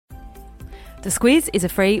The Squiz is a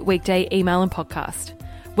free weekday email and podcast.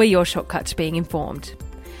 We're your shortcut to being informed.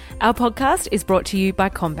 Our podcast is brought to you by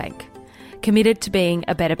CommBank, committed to being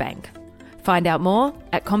a better bank. Find out more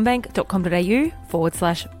at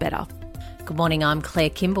commbank.com.au/better. Good morning, I'm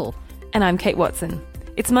Claire Kimball. And I'm Kate Watson.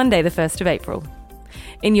 It's Monday the 1st of April.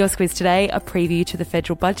 In your Squiz today, a preview to the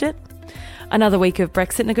federal budget, another week of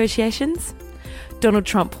Brexit negotiations, Donald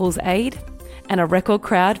Trump pulls aid, and a record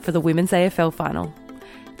crowd for the Women's AFL final.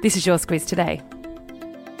 This is your Squiz today.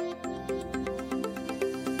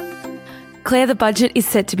 Claire, the budget is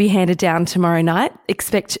set to be handed down tomorrow night.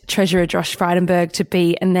 Expect Treasurer Josh Frydenberg to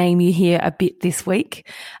be a name you hear a bit this week.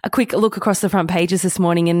 A quick look across the front pages this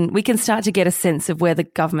morning and we can start to get a sense of where the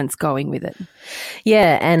government's going with it.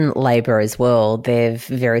 Yeah, and Labor as well. They've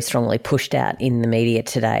very strongly pushed out in the media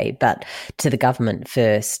today. But to the government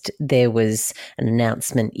first, there was an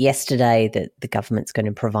announcement yesterday that the government's going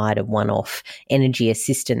to provide a one-off energy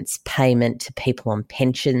assistance payment to people on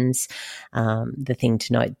pensions. The thing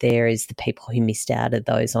to note there is the people who missed out are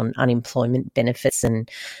those on unemployment benefits, and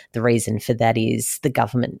the reason for that is the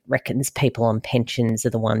government reckons people on pensions are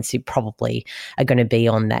the ones who probably are going to be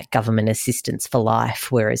on that government assistance for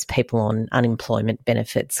life, whereas people on unemployment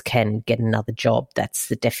benefits can get another job. That's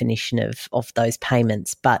the definition of those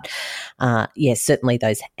payments. But certainly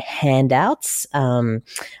those handouts are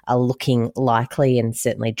looking likely, and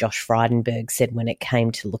certainly Josh Frydenberg said when it came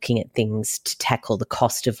to looking at things to tackle the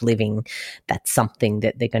cost of living, that's something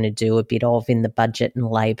that they're going to do a bit of in the budget. And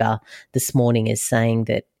Labor this morning is saying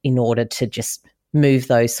that in order to just move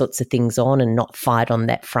those sorts of things on and not fight on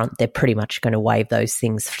that front, they're pretty much going to wave those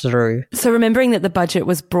things through. So remembering that the budget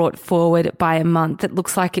was brought forward by a month, it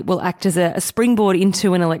looks like it will act as a springboard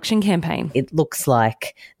into an election campaign. It looks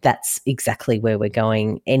like that's exactly where we're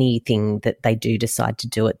going. Anything that they do decide to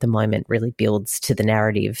do at the moment really builds to the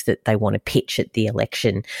narrative that they want to pitch at the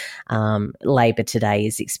election. Labor today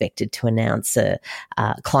is expected to announce a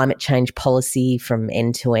climate change policy from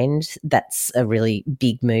end to end. That's a really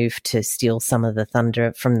big move to steal some of the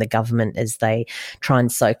thunder from the government as they try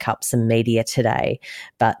and soak up some media today.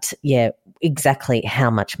 But yeah, exactly how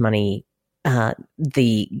much money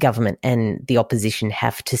the government and the opposition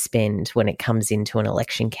have to spend when it comes into an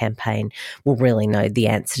election campaign, we'll really know the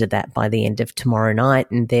answer to that by the end of tomorrow night,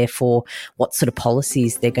 and therefore what sort of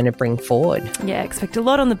policies they're going to bring forward. Yeah, expect a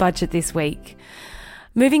lot on the budget this week.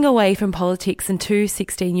 Moving away from politics, and two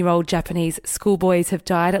 16-year-old Japanese schoolboys have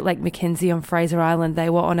died at Lake Mackenzie on Fraser Island. They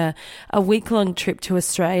were on a week-long trip to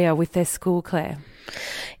Australia with their school, Claire.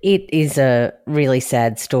 It is a really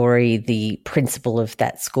sad story. The principal of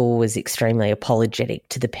that school was extremely apologetic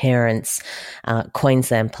to the parents.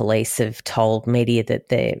 Queensland Police have told media that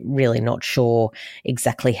they're really not sure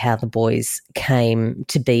exactly how the boys came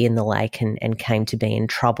to be in the lake and came to be in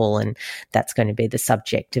trouble, and that's going to be the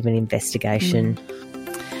subject of an investigation.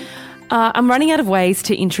 I'm running out of ways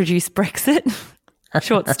to introduce Brexit.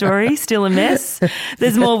 Short story, still a mess.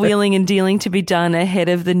 There's more wheeling and dealing to be done ahead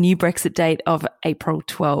of the new Brexit date of April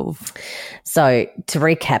 12. So to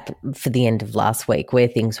recap for the end of last week, where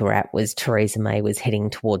things were at was Theresa May was heading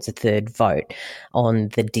towards a third vote on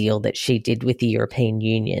the deal that she did with the European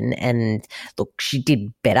Union. And look, she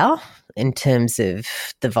did better in terms of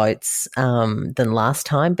the votes than last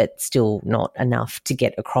time, but still not enough to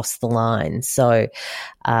get across the line. So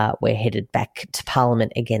we're headed back to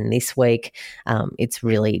Parliament again this week. It's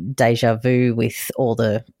really deja vu with all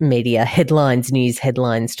the media headlines, news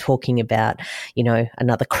headlines talking about,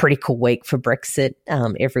 another critical week for Brexit.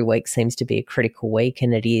 Every week seems to be a critical week,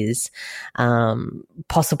 and it is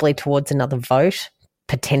possibly towards another vote,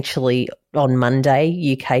 potentially on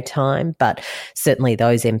Monday, UK time, but certainly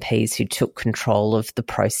those MPs who took control of the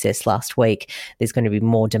process last week, there's going to be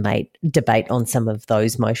more debate on some of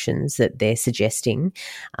those motions that they're suggesting.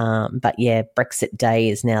 But yeah, Brexit Day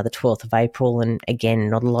is now the 12th of April, and again,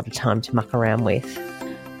 not a lot of time to muck around with.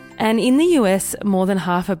 And in the US, more than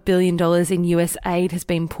 $500 million in US aid has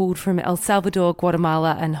been pulled from El Salvador,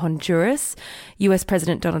 Guatemala and Honduras. US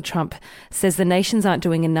President Donald Trump says the nations aren't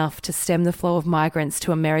doing enough to stem the flow of migrants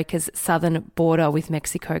to America's southern border with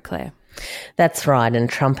Mexico, Claire. That's right, and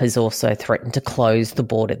Trump has also threatened to close the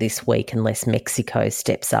border this week unless Mexico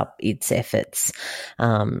steps up its efforts.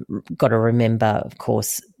 Got to remember, of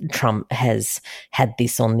course, Trump has had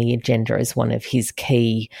this on the agenda as one of his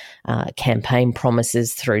key campaign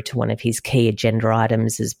promises through to one of his key agenda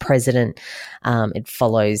items as president. It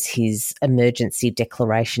follows his emergency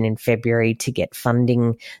declaration in February to get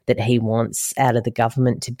funding that he wants out of the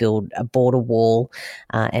government to build a border wall,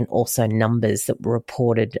 and also numbers that were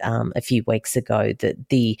reported a a few weeks ago that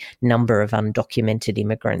the number of undocumented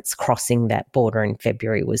immigrants crossing that border in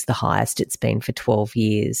February was the highest it's been for 12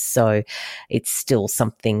 years. So it's still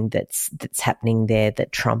something that's happening there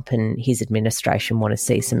that Trump and his administration want to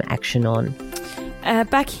see some action on.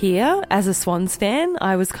 Back here, as a Swans fan,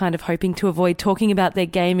 I was kind of hoping to avoid talking about their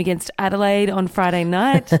game against Adelaide on Friday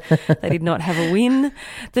night. They did not have a win.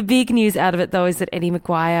 The big news out of it, though, is that Eddie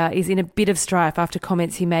Maguire is in a bit of strife after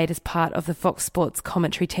comments he made as part of the Fox Sports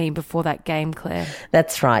commentary team before that game, Claire.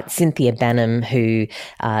 That's right. Cynthia Banham, who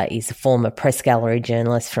is a former press gallery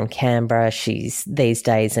journalist from Canberra. She's these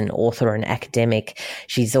days an author and academic.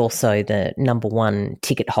 She's also the number one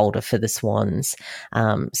ticket holder for the Swans,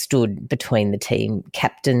 stood between the team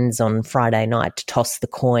captains on Friday night to toss the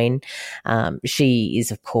coin. She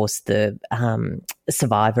is, of course, the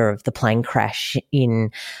survivor of the plane crash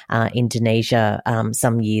in Indonesia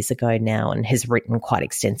some years ago now, and has written quite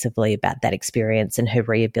extensively about that experience and her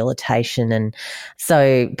rehabilitation. And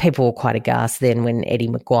so people were quite aghast then when Eddie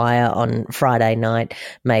Maguire on Friday night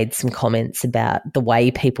made some comments about the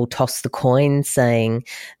way people toss the coin, saying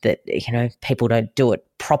that, people don't do it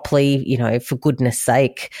properly, for goodness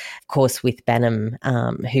sake. Of course, with Banham,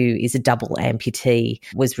 who is a double amputee,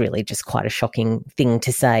 was really just quite a shocking thing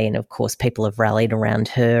to say. And of course, people have rallied around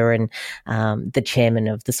her, and the chairman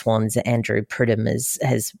of the Swans, Andrew Pridham,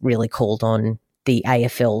 has really called on the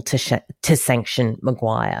AFL to sanction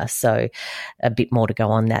Maguire. So a bit more to go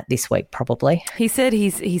on that this week, probably. He said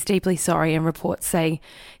he's deeply sorry, and reports say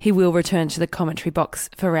he will return to the commentary box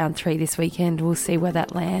for round 3 this weekend. We'll see where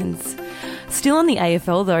that lands. Still on the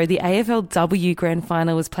AFL, though, the AFLW Grand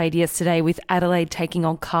Final was played yesterday with Adelaide taking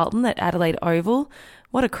on Carlton at Adelaide Oval.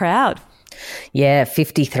 What a crowd. Yeah,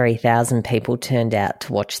 53,000 people turned out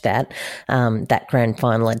to watch that. That grand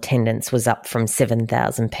final attendance was up from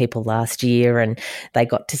 7,000 people last year, and they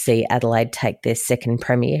got to see Adelaide take their second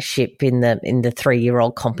premiership in the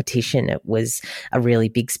 3-year-old competition. It was a really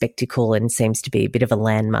big spectacle and seems to be a bit of a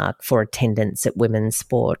landmark for attendance at women's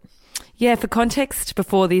sport. Yeah, for context,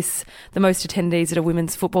 before this, the most attendees at a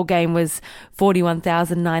women's football game was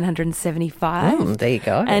 41,975. There you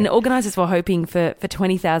go. And organisers were hoping for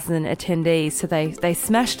 20,000 attendees, so they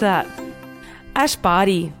smashed that. Ash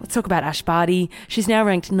Barty, let's talk about Ash Barty. She's now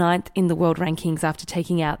ranked 9th in the world rankings after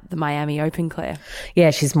taking out the Miami Open, Claire.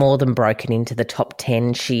 Yeah, she's more than broken into the top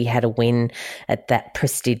 10. She had a win at that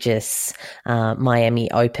prestigious Miami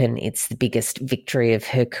Open. It's the biggest victory of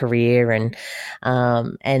her career, and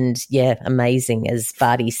yeah, amazing, as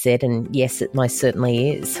Barty said, and yes, it most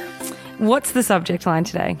certainly is. What's the subject line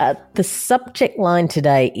today? The subject line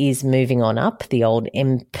today is Moving On Up, the old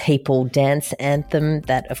M-People dance anthem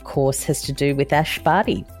that, of course, has to do with Ash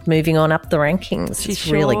Barty moving on up the rankings. It's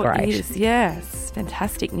really great. Is. Yes,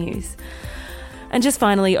 fantastic news. And just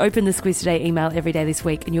finally, open the Squiz Today email every day this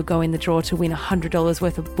week and you'll go in the draw to win $100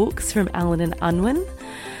 worth of books from Allen & Unwin.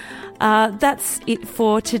 That's it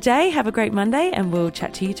for today. Have a great Monday and we'll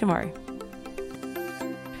chat to you tomorrow.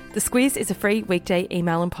 The Squiz is a free weekday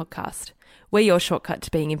email and podcast. We're your shortcut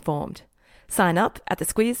to being informed. Sign up at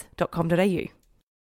thesquiz.com.au.